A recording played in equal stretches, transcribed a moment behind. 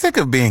Sick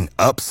of being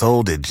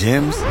upsold at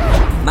gyms?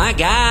 My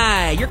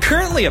guy, you're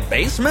currently a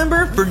base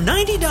member? For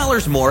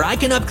 $90 more, I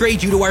can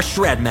upgrade you to our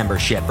Shred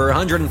membership. For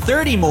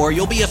 $130 more,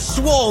 you'll be a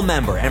Swole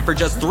member. And for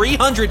just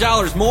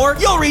 $300 more,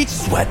 you'll reach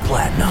Sweat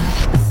Platinum.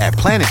 At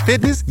Planet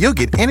Fitness, you'll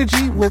get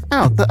energy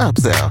without the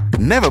upsell.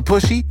 Never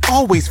pushy,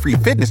 always free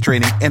fitness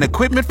training and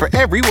equipment for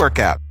every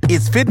workout.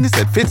 It's fitness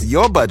that fits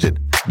your budget.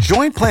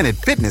 Join Planet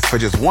Fitness for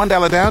just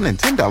 $1 down and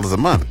 $10 a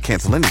month.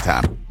 Cancel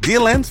anytime.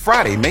 Deal ends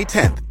Friday, May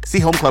 10th. See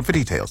Home Club for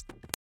details.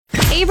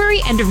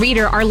 Avery and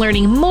Reader are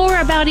learning more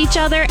about each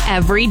other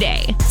every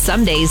day.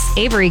 Some days,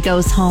 Avery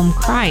goes home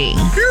crying.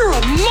 You're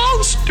a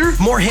monster!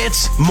 More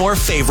hits, more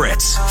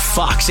favorites.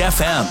 Fox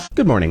FM.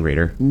 Good morning,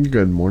 Reader.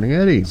 Good morning,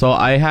 Eddie. So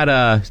I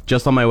had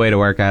just on my way to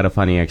work, I had a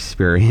funny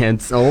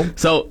experience. Oh?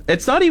 So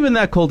it's not even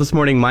that cold this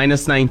morning,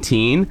 minus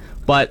 19.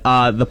 But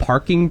the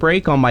parking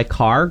brake on my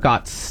car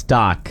got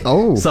stuck.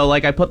 Oh. So,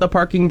 like, I put the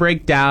parking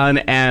brake down,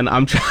 and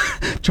I'm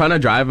trying to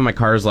drive, and my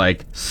car's,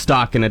 like,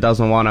 stuck, and it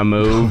doesn't want to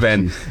move.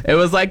 And it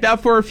was like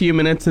that for a few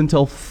minutes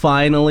until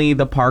finally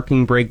the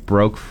parking brake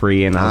broke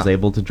free, and I was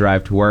able to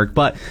drive to work.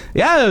 But,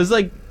 yeah, it was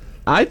like,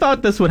 I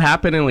thought this would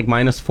happen in, like,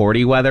 minus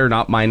 40 weather,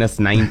 not minus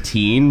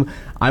 19.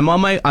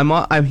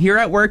 I'm here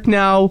at work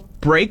now,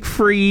 brake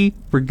free,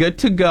 we're good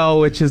to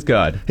go, which is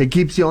good. It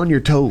keeps you on your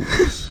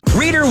toes.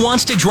 Reader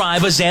wants to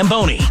drive a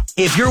Zamboni.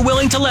 If you're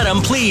willing to let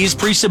him, please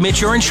pre-submit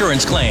your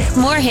insurance claim.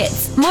 More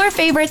hits, more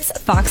favorites,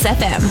 Fox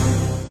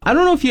FM. I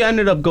don't know if you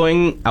ended up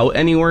going out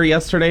anywhere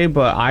yesterday,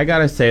 but I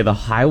gotta say the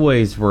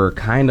highways were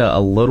kind of a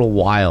little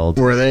wild.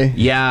 Were they?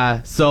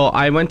 Yeah, so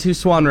I went to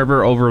Swan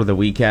River over the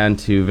weekend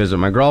to visit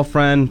my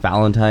girlfriend,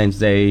 Valentine's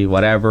Day,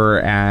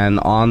 whatever, and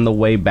on the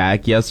way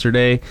back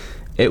yesterday,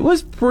 it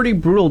was pretty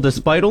brutal,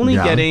 despite only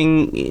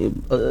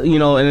getting,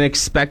 an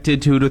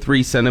expected 2 to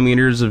 3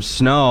 centimeters of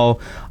snow.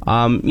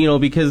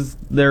 Because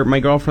my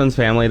girlfriend's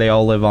family, they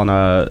all live on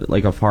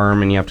a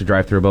farm, and you have to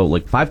drive through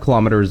about 5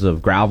 kilometers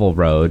of gravel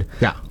road.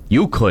 Yeah.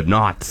 You could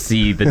not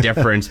see the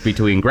difference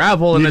between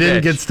gravel and you the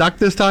didn't ditch. get stuck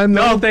this time,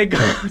 though? No, thank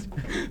God.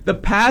 The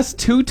past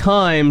 2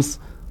 times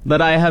that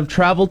I have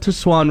traveled to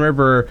Swan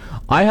River,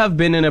 I have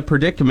been in a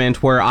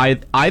predicament where I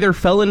either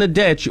fell in a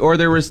ditch or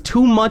there was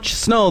too much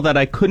snow that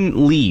I couldn't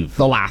leave.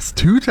 The last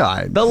 2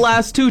 times? The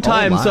last 2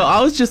 times. my. So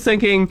I was just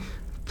thinking,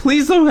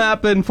 please don't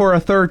happen for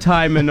a 3rd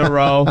time in a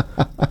row.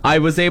 I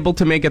was able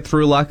to make it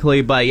through,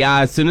 luckily. But yeah,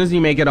 as soon as you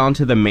make it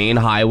onto the main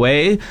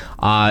highway,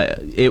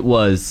 it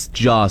was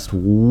just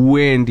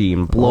windy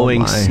and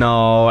blowing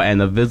snow, and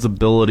the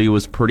visibility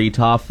was pretty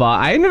tough.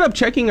 I ended up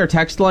checking our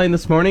text line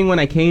this morning when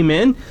I came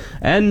in,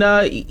 and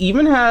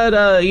even had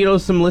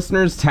some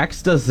listeners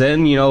text us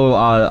in.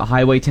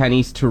 Highway 10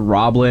 East to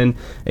Roblin.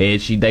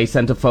 They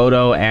sent a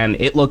photo, and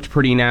it looked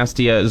pretty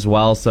nasty as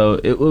well. So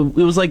it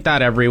was like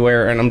that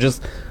everywhere, and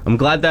I'm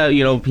glad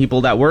that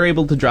people that were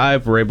able to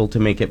drive were able to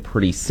make it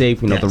pretty safe.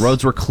 The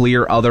roads were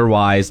clear.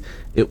 Otherwise,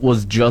 it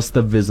was just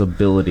the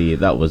visibility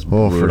that was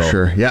brutal. Oh, for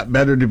sure. Yeah,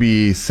 better to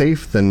be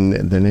safe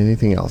than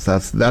anything else.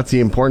 That's the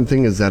important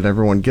thing, is that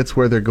everyone gets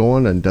where they're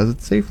going and does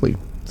it safely.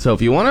 So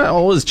if you want to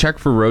always check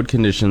for road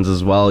conditions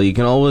as well, you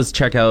can always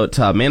check out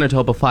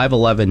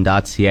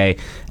Manitoba511.ca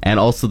and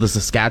also the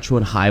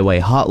Saskatchewan Highway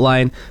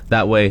Hotline.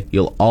 That way,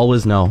 you'll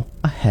always know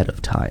ahead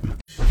of time.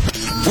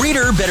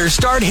 Reader better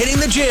start hitting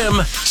the gym.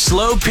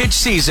 Slow pitch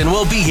season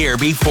will be here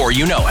before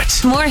you know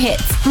it. More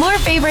hits, more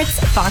favorites,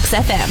 Fox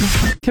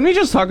FM. Can we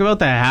just talk about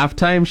the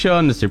halftime show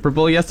on the Super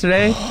Bowl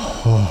yesterday?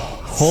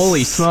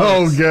 Holy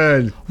smokes. So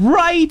good.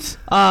 Right?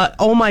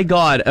 Oh my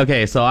God.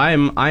 Okay, so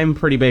I'm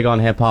pretty big on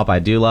hip hop. I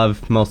do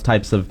love most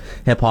types of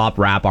hip hop,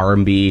 rap,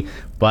 R&B,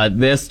 but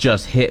this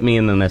just hit me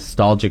in the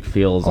nostalgic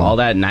feels. All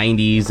that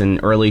 90s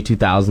and early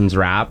 2000s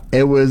rap.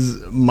 It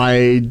was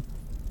my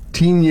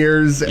teen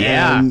years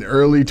and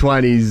early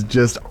 20s,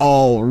 just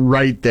all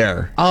right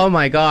there. Oh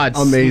my God.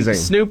 Amazing.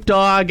 Snoop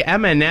Dogg,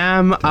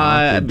 Eminem,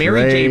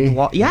 Mary J.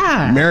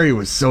 Mary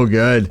was so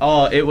good.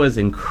 Oh, it was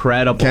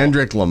incredible.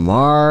 Kendrick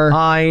Lamar.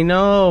 I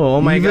know. Oh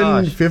my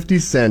gosh. Even 50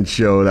 Cent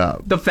showed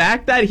up. The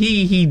fact that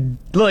he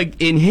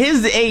in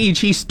his age,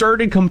 he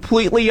started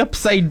completely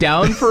upside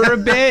down for a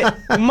bit.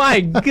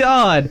 My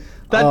God.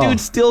 That dude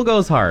still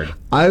goes hard.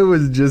 I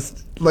was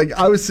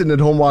sitting at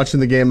home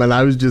watching the game, and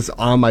I was just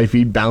on my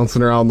feet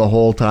bouncing around the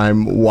whole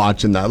time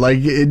watching that.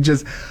 It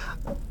just,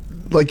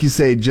 like you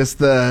say, just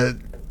that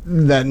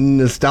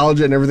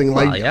nostalgia and everything.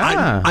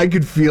 I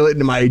could feel it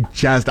in my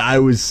chest. I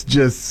was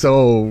just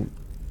so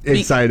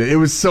excited. It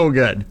was so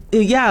good.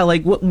 Yeah,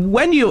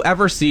 when you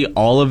ever see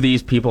all of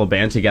these people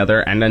band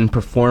together and then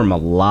perform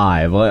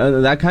live,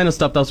 that kind of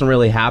stuff doesn't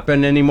really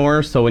happen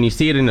anymore. So when you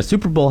see it in a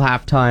Super Bowl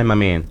halftime, I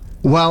mean.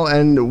 Well,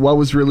 and what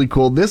was really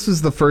cool, this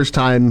was the first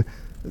time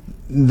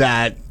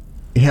that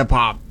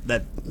hip-hop,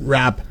 that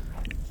rap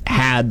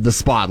had the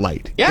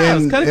spotlight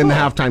in the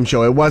halftime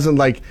show. It wasn't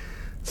like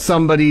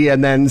somebody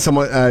and then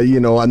someone,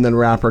 and then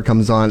rapper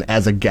comes on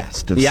as a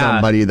guest of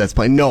somebody that's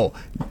playing. No,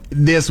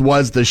 this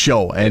was the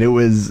show, and it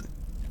was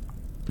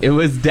It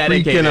was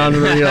dedicated. Freaking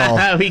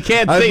unreal. We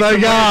can't I was say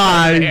like,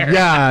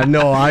 some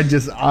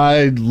words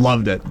I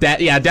loved it.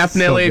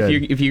 Definitely. So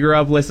if you grew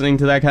up listening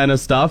to that kind of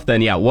stuff,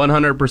 then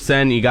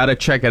 100%. You got to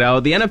check it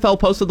out. The NFL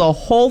posted the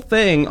whole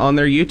thing on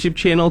their YouTube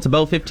channel. It's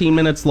about 15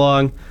 minutes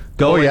long.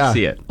 Go and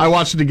see it. I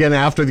watched it again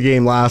after the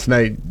game last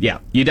night. Yeah,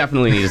 you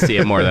definitely need to see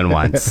it more than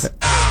once.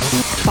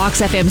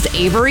 Fox FM's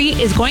Avery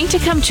is going to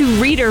come to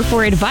Reader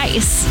for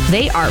advice.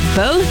 They are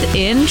both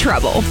in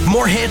trouble.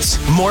 More hits,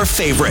 more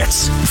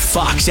favorites.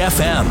 Fox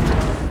FM.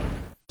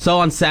 So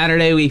on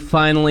Saturday, we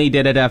finally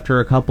did it after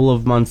a couple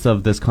of months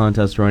of this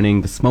contest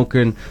running, the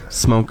Smokin'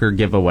 Smoker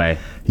giveaway.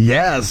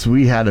 Yes,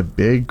 we had a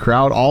big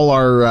crowd. All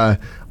our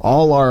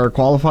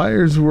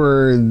qualifiers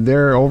were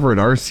there over at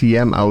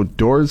RCM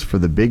Outdoors for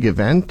the big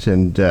event,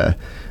 and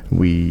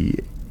we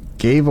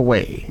gave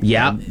away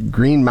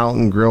Green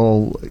Mountain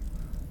Grill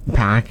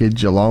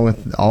package along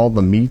with all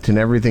the meat and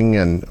everything,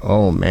 and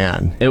oh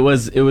man, it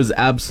was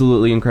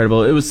absolutely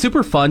incredible. It was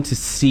super fun to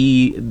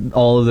see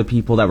all of the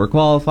people that were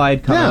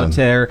qualified come out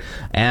there,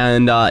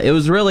 and it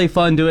was really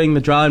fun doing the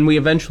draw, and we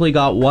eventually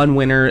got one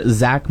winner,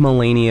 Zach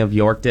Mulaney of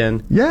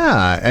Yorkton.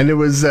 Yeah, and it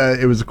was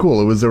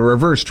cool. It was a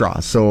reverse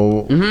draw,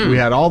 so we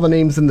had all the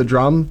names in the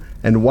drum,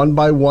 and one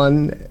by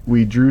one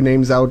we drew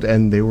names out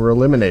and they were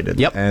eliminated.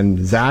 Yep.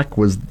 And Zach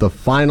was the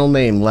final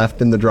name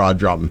left in the draw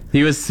drum.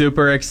 He was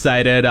super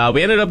excited.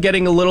 We ended up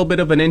getting a little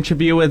bit of an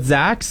interview with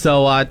Zach,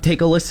 so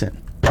take a listen.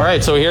 All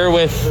right, so here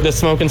with the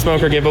Smokin'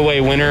 Smoker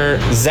giveaway winner,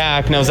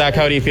 Zach. Now, Zach,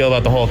 how do you feel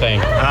about the whole thing?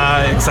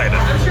 Excited.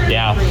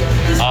 Yeah.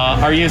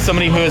 Are you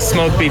somebody who has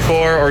smoked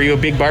before, or are you a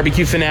big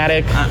barbecue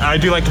fanatic? I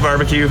do like to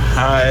barbecue.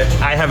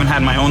 I haven't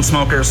had my own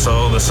smoker,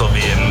 so this will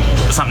be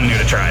something new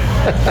to try.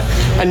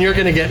 And you're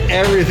going to get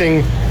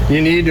everything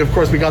you need. Of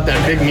course, we got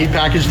that big meat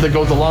package that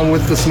goes along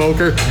with the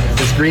smoker,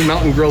 this Green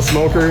Mountain Grill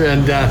smoker,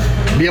 and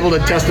be able to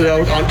test it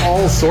out on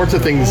all sorts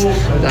of things.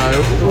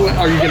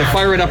 Are you going to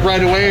fire it up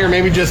right away, or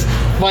maybe just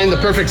find the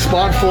perfect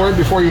spot for it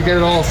before you get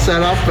it all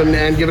set up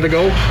and give it a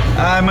go?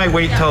 I might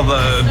wait till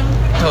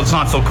it's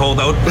not so cold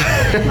out.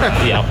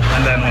 Yeah.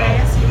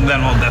 And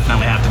then we'll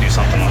definitely have to do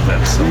something with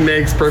it. So.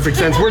 Makes perfect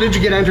sense. Where did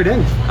you get entered in?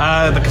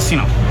 The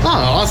casino. Oh,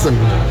 awesome.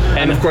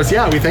 And of course,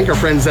 we thank our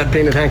friends at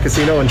Painted Hand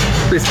Casino and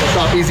Preschool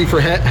Shop Easy for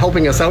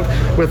helping us out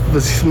with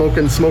the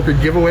Smokin' Smoker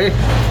giveaway.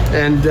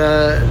 And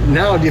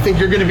now, do you think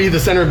you're going to be the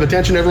center of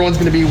attention? Everyone's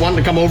going to be wanting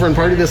to come over and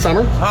party this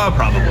summer?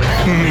 Probably.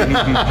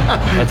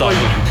 That's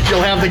awesome.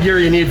 You'll have the gear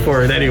you need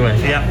for it anyway.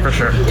 Yeah, for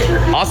sure.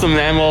 Awesome,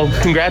 man. Well,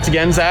 congrats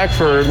again, Zach,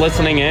 for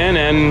listening in,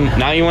 and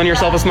now you won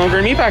yourself a smoker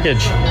and meat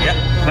package. Yeah,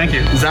 thank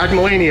you. Zach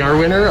Mulaney, our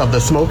winner of the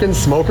Smokin'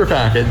 Smoker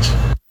package.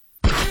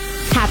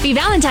 Happy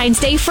Valentine's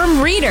Day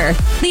from Reader,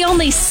 the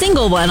only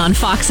single one on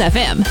Fox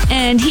FM.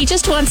 And he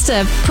just wants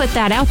to put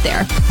that out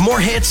there. More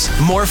hits,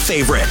 more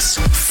favorites.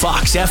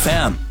 Fox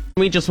FM.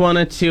 We just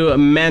wanted to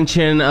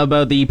mention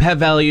about the Pet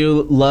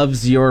Value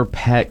Loves Your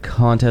Pet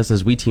contest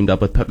as we teamed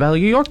up with Pet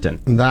Value Yorkton.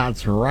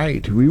 That's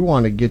right. We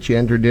want to get you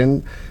entered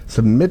in.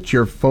 Submit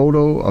your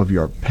photo of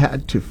your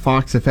pet to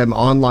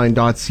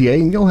foxfmonline.ca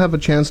and you'll have a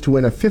chance to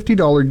win a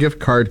 $50 gift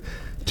card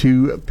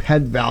to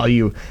Pet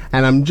Value.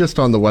 And I'm just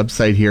on the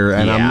website here,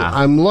 and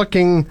I'm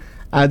looking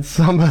at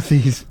some of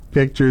these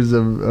pictures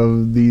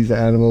of these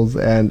animals,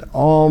 and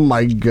oh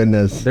my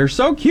goodness, they're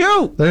so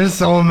cute. There's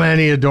so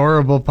many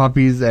adorable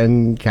puppies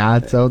and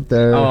cats out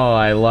there. Oh,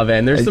 I love it.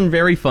 And there's some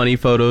very funny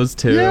photos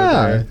too.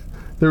 Yeah,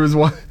 there was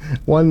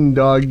one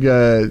dog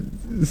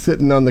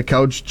sitting on the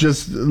couch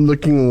just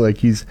looking like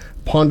he's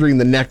pondering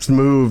the next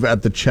move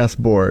at the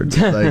chessboard.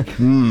 Like,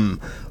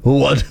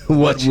 what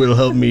will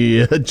help me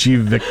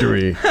achieve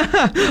victory?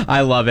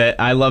 I love it.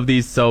 I love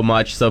these so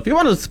much. So if you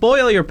want to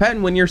spoil your pet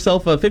and win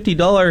yourself a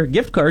 $50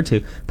 gift card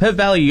to Pet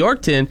Value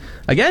Yorkton,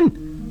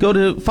 again, go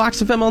to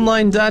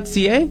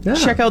foxfmonline.ca,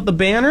 check out the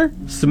banner,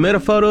 submit a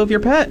photo of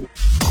your pet.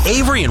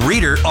 Avery and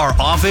Reader are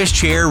office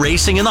chair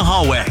racing in the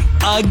hallway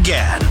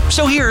again.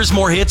 So here's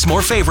more hits,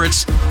 more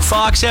favorites.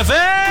 Fox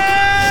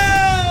FM!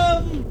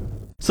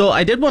 So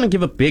I did want to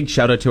give a big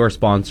shout out to our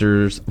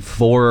sponsors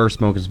for our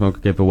Smokin' Smoker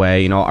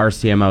giveaway. You know,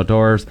 RCM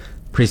Outdoors,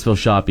 Preschool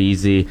Shop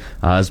Easy,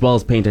 as well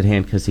as Painted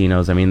Hand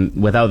Casinos. I mean,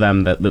 without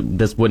them,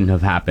 this wouldn't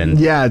have happened.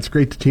 Yeah, it's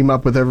great to team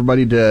up with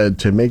everybody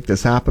to make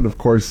this happen. Of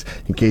course,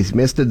 in case you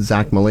missed it,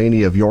 Zach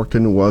Mulaney of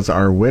Yorkton was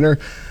our winner.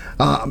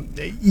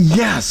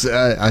 Yes,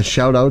 a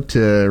shout out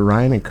to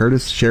Ryan and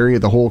Curtis, Sherry,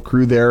 the whole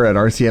crew there at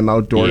RCM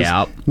Outdoors.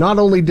 Yep. Not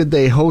only did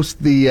they host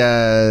the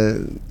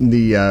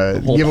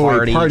whole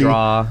giveaway party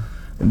draw,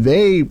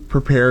 they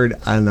prepared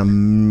an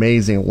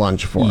amazing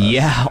lunch for us.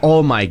 Yeah.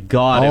 Oh my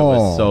God, it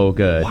was so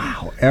good.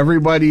 Wow.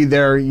 Everybody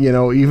there, you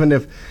know, even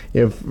if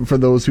for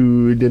those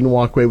who didn't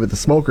walk away with the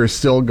smoker,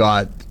 still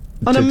got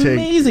an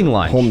amazing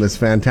lunch home, this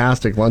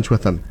fantastic lunch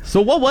with them.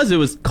 So what was it? It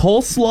was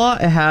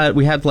coleslaw.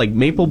 We had like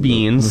maple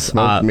beans, the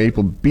smoked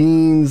maple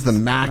beans, the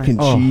mac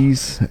and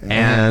cheese,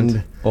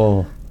 and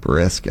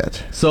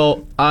brisket.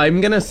 So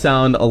I'm gonna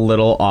sound a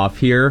little off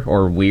here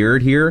or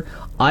weird here.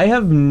 I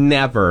have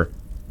never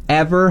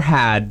ever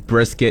had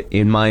brisket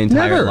in my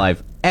entire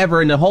life.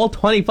 ever in the whole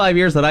 25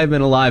 years that I've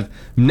been alive,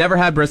 never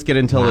had brisket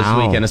until this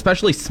weekend,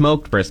 especially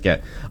smoked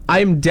brisket.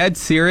 I'm dead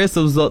serious.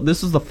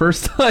 This was the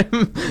first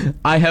time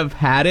I have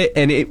had it,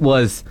 and it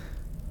was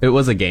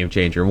a game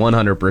changer,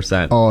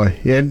 100%. Oh,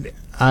 and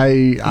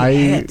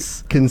I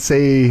can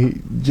say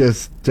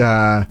just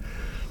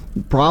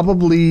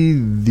probably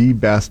the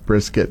best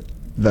brisket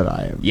that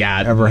I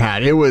have ever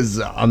had. It was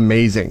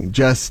amazing.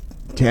 Just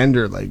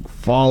tender, like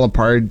fall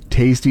apart,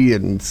 tasty,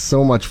 and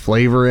so much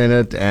flavor in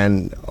it.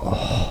 And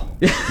oh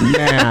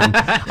man,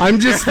 I'm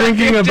just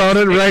thinking about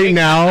it right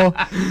now.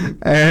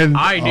 And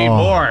I need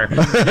more.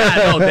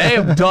 Yeah, no, they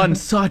have done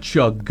such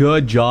a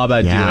good job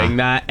at doing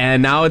that.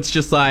 And now it's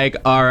just like,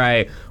 all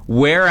right,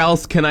 where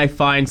else can I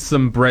find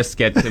some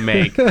brisket to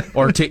make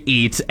or to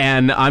eat?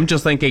 And I'm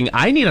just thinking,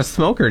 I need a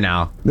smoker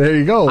now. There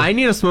you go. I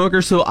need a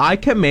smoker so I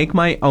can make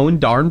my own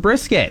darn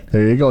brisket.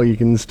 There you go. You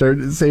can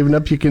start saving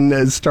up. You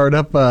can start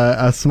up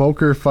a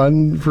smoker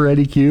fund for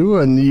Eddie Q,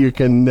 and you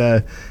can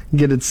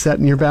get it set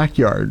in your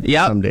backyard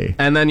someday.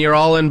 And then you're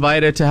all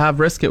invited to have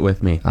brisket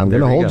with me. I'm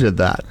going to hold you to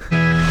that.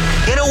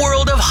 In a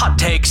world of hot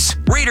takes,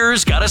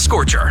 Reader's got a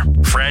scorcher.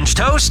 French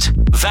toast,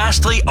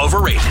 vastly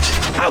overrated.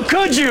 How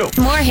could you?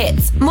 More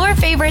hits, more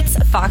favorites,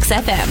 Fox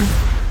FM.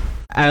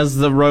 As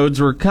the roads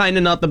were kind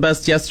of not the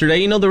best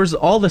yesterday, there was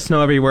all the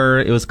snow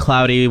everywhere. It was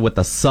cloudy with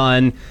the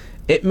sun.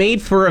 It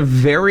made for a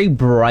very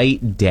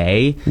bright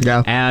day.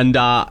 Yeah. And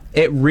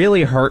it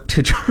really hurt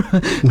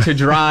to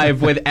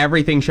drive with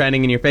everything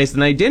shining in your face.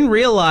 And I didn't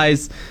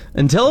realize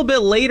until a bit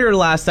later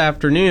last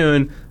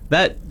afternoon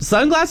that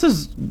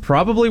sunglasses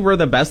probably were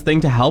the best thing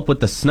to help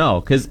with the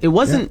snow, because it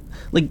wasn't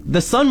like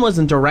the sun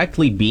wasn't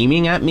directly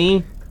beaming at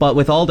me, but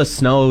with all the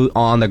snow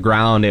on the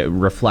ground, it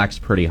reflects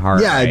pretty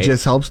hard. Yeah, right? It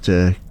just helps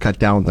to cut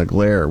down the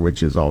glare,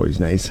 which is always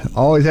nice.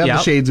 Always have the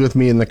shades with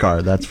me in the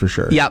car, that's for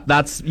sure. Yeah,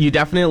 you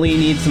definitely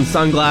need some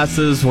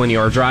sunglasses when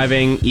you're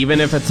driving, even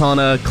if it's on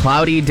a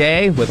cloudy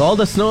day with all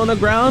the snow on the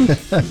ground.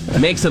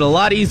 Makes it a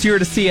lot easier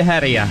to see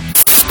ahead of you.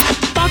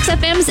 Fox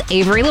FM's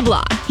Avery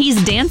LeBlanc.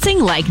 He's dancing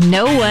like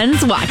no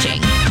one's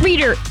watching.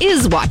 Reader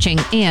is watching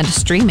and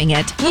streaming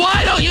it.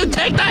 Why don't you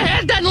take the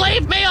hint and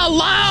leave me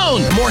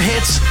alone? More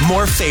hits,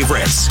 more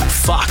favorites.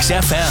 Fox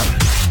FM.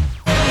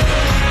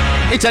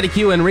 It's Eddie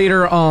Q and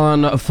Reader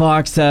on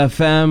Fox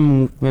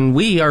FM, and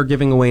we are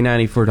giving away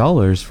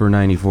 $94 for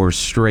 94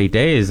 straight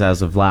days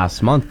as of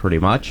last month, pretty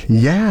much.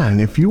 Yeah,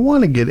 and if you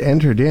want to get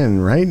entered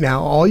in right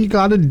now, all you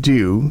got to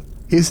do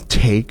is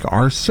take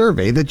our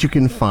survey that you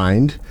can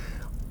find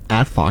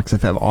at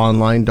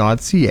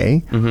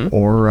foxfmonline.ca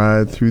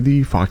or through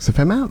the Fox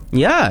FM app.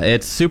 Yeah,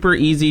 it's super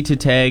easy to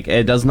take.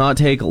 It does not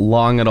take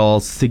long at all,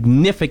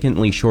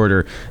 significantly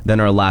shorter than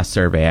our last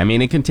survey. I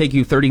mean, it can take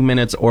you 30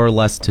 minutes or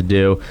less to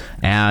do,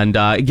 and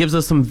it gives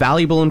us some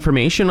valuable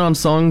information on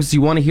songs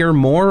you want to hear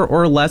more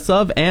or less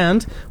of,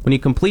 and when you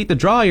complete the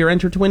draw, you're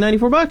entered to win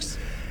 $94.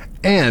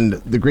 And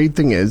the great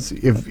thing is,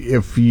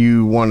 if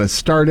you want to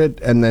start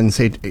it and then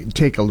say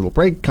take a little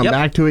break, come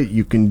back to it,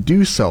 you can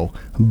do so.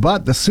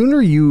 But the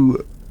sooner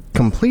you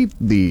complete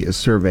the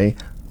survey,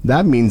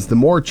 that means the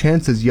more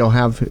chances you'll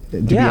have to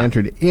be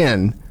entered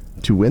in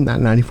to win that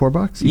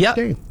 $94 each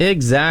day.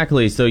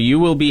 Exactly. So you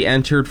will be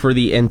entered for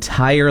the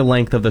entire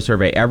length of the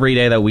survey. Every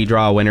day that we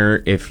draw a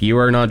winner, if you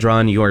are not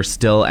drawn, you are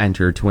still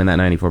entered to win that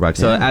 $94.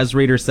 So as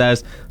Reader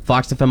says,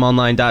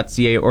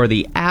 foxfmonline.ca or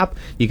the app.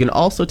 You can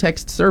also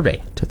text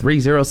survey to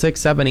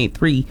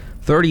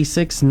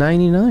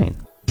 306-783-3699.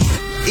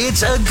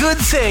 It's a good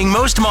thing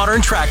most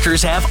modern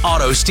tractors have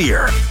auto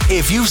steer.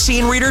 If you've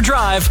seen Reader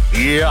drive,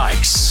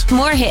 yikes.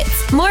 More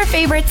hits, more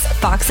favorites,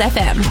 Fox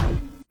FM.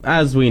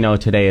 As we know,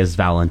 today is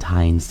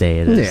Valentine's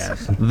Day. It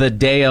is the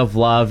day of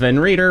love. And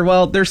Reader,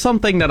 well, there's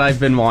something that I've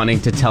been wanting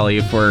to tell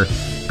you for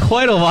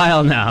quite a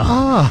while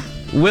now.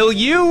 Will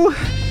you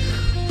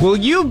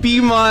be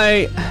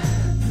my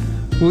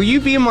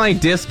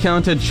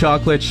discounted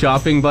chocolate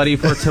shopping buddy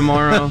for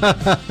tomorrow?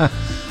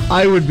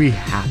 I would be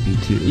happy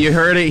to. You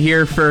heard it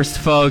here first,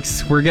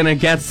 folks. We're going to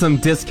get some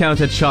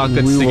discounted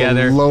chocolates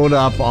together. We will load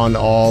up on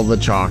all the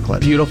chocolate.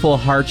 Beautiful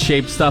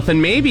heart-shaped stuff.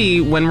 And maybe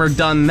when we're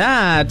done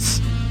that,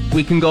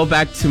 we can go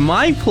back to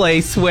my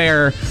place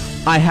where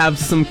I have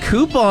some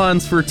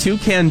coupons for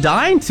Toucan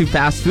Dine to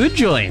fast food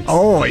joints.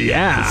 Oh,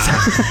 yeah.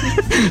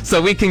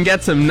 So we can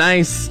get some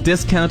nice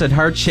discounted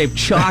heart-shaped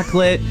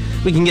chocolate.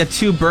 We can get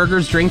 2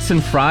 burgers, drinks,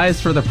 and fries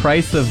for the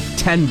price of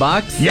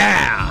 $10.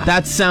 Yeah.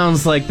 That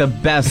sounds like the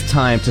best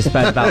time to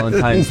spend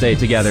Valentine's Day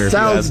together.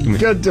 Sounds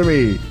good to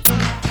me.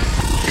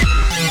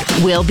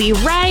 We'll be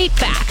right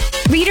back.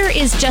 Reader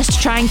is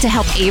just trying to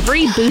help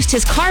Avery boost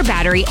his car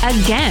battery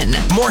again.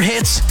 More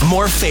hits,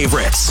 more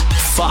favorites.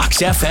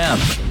 Fox FM.